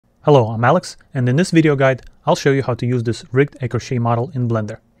Hello, I'm Alex, and in this video guide, I'll show you how to use this Rigged Ecorche model in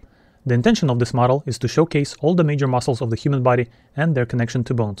Blender. The intention of this model is to showcase all the major muscles of the human body and their connection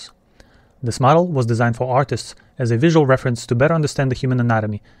to bones. This model was designed for artists as a visual reference to better understand the human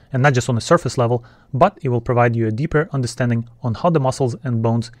anatomy, and not just on a surface level, but it will provide you a deeper understanding on how the muscles and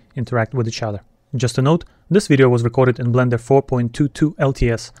bones interact with each other. Just a note, this video was recorded in Blender 4.22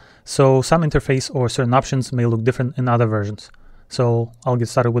 LTS, so some interface or certain options may look different in other versions. So I'll get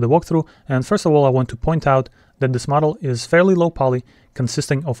started with the walkthrough, and first of all I want to point out that this model is fairly low poly,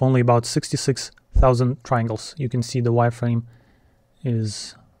 consisting of only about 66,000 triangles. You can see the wireframe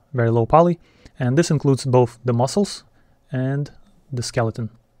is very low poly, and this includes both the muscles and the skeleton.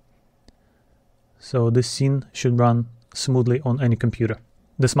 So this scene should run smoothly on any computer.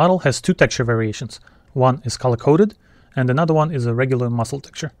 This model has two texture variations. One is color-coded, and another one is a regular muscle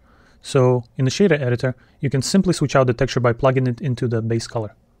texture. So in the shader editor, you can simply switch out the texture by plugging it into the base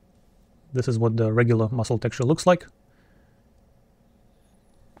color. This is what the regular muscle texture looks like.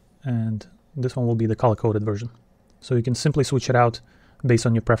 And this one will be the color-coded version. So you can simply switch it out based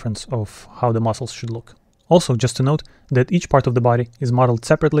on your preference of how the muscles should look. Also, just to note that each part of the body is modeled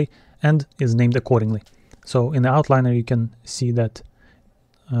separately and is named accordingly. So in the outliner, you can see that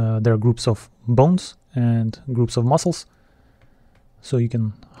there are groups of bones and groups of muscles. So you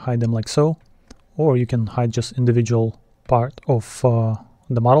can hide them like so, or you can hide just individual part of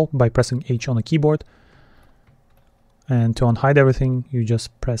the model by pressing H on the keyboard. And to unhide everything, you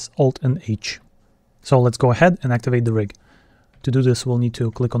just press Alt and H. So let's go ahead and activate the rig. To do this, we'll need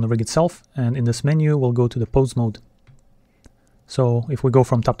to click on the rig itself, and in this menu, we'll go to the pose mode. So if we go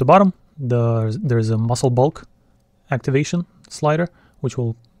from top to bottom, there's a muscle bulk activation slider, which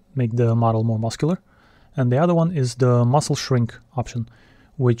will make the model more muscular. And the other one is the muscle shrink option,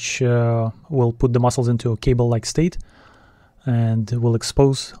 which will put the muscles into a cable-like state and will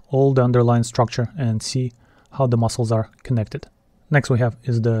expose all the underlying structure and see how the muscles are connected. Next we have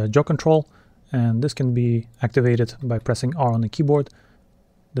is the jaw control, and this can be activated by pressing R on the keyboard.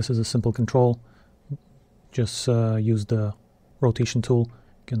 This is a simple control. Just use the rotation tool.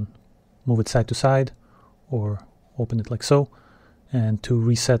 You can move it side to side or open it like so. And to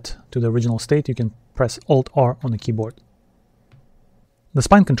reset to the original state, you can press Alt-R on the keyboard. The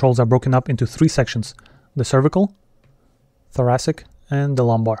spine controls are broken up into three sections: the cervical, thoracic, and the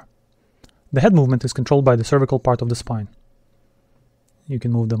lumbar. The head movement is controlled by the cervical part of the spine. You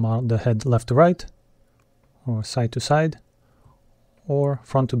can move the head left to right, or side to side, or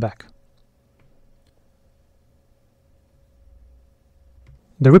front to back.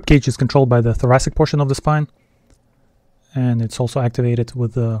 The ribcage is controlled by the thoracic portion of the spine, and it's also activated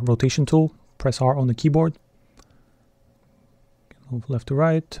with the rotation tool. Press R on the keyboard. Move left to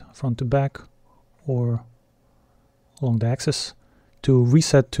right, front to back, or along the axis. To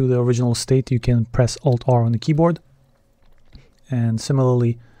reset to the original state, you can press Alt-R on the keyboard. And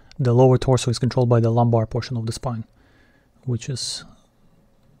similarly, the lower torso is controlled by the lumbar portion of the spine, which is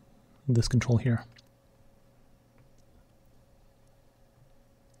this control here.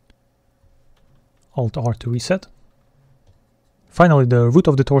 Alt-R to reset. Finally, the root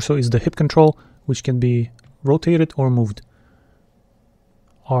of the torso is the hip control, which can be rotated or moved.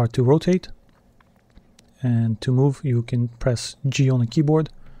 R to rotate, and to move you can press G on the keyboard,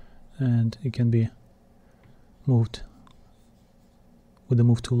 and it can be moved with the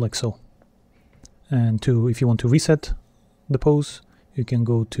move tool like so. And if you want to reset the pose, you can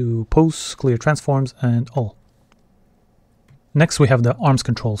go to Pose, Clear Transforms, and All. Next we have the arms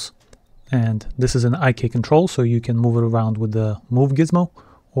controls. And this is an IK control, so you can move it around with the move gizmo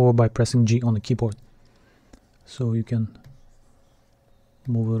or by pressing G on the keyboard. So you can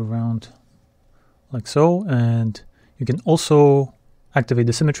move it around like so, and you can also activate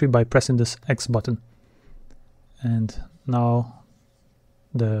the symmetry by pressing this X button. And now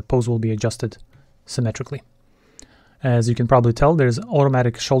the pose will be adjusted symmetrically. As you can probably tell, there's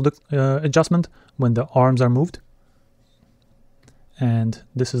automatic shoulder adjustment when the arms are moved. And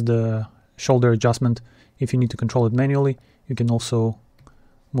this is the shoulder adjustment. If you need to control it manually, you can also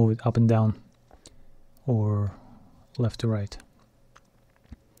move it up and down or left to right.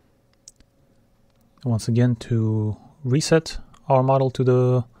 Once again, to reset our model to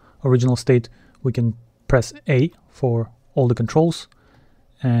the original state, we can press A for all the controls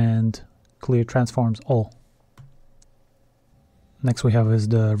and Clear Transforms All. Next we have is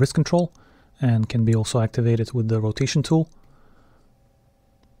the wrist control, and can be also activated with the rotation tool.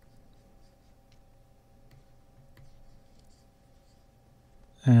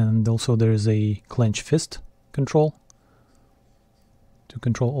 And also there is a clench fist control to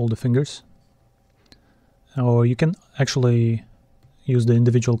control all the fingers. Or you can actually use the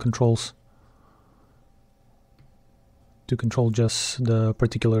individual controls to control just the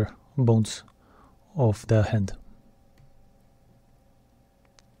particular bones of the hand.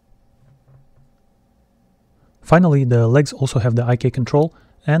 Finally, the legs also have the IK control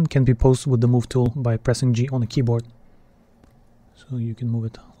and can be posed with the move tool by pressing G on the keyboard. So you can move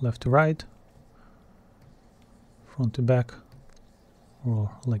it left to right, front to back,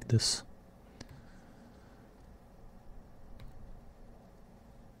 or like this.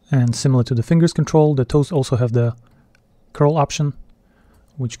 And similar to the fingers control, the toes also have the curl option,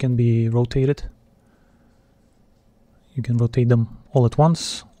 which can be rotated. You can rotate them all at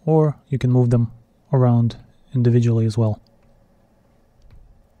once, or you can move them around individually as well.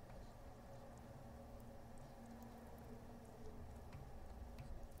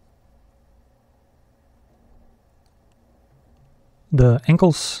 The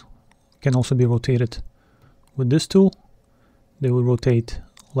ankles can also be rotated with this tool. They will rotate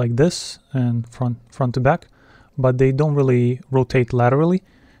like this and front to back, but they don't really rotate laterally.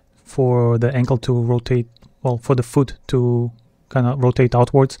 For the ankle to rotate, well, for the foot to kind of rotate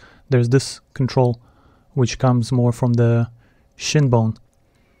outwards, there's this control which comes more from the shin bone,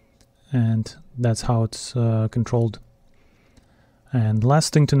 and that's how it's controlled. And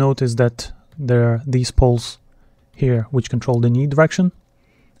last thing to note is that there are these poles here which control the knee direction,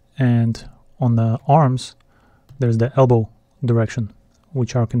 and on the arms there's the elbow direction,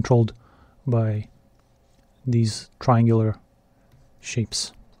 which are controlled by these triangular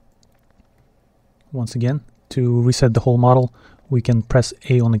shapes. Once again, to reset the whole model, we can press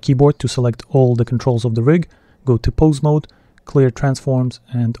A on the keyboard to select all the controls of the rig, go to pose mode, clear transforms,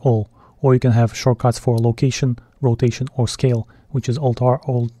 and all. Or you can have shortcuts for location, rotation, or scale, which is Alt-R,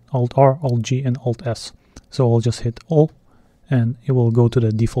 Alt-R, Alt-G, and Alt-S. So I'll just hit all, and it will go to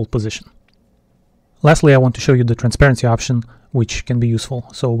the default position. Lastly, I want to show you the transparency option, which can be useful.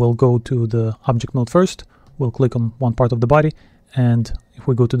 So we'll go to the object mode first, we'll click on one part of the body, and if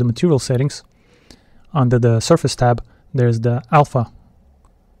we go to the material settings, under the surface tab, there's the alpha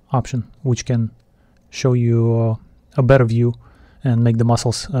option, which can show you a better view and make the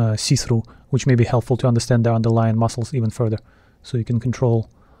muscles see-through, which may be helpful to understand the underlying muscles even further. So you can control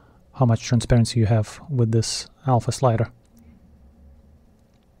how much transparency you have with this alpha slider.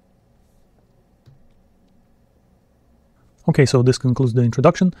 Okay, so this concludes the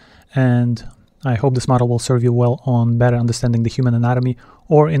introduction, and I hope this model will serve you well on better understanding the human anatomy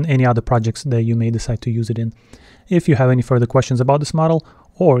or in any other projects that you may decide to use it in. If you have any further questions about this model,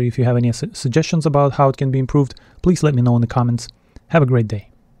 or if you have any suggestions about how it can be improved, please let me know in the comments. Have a great day.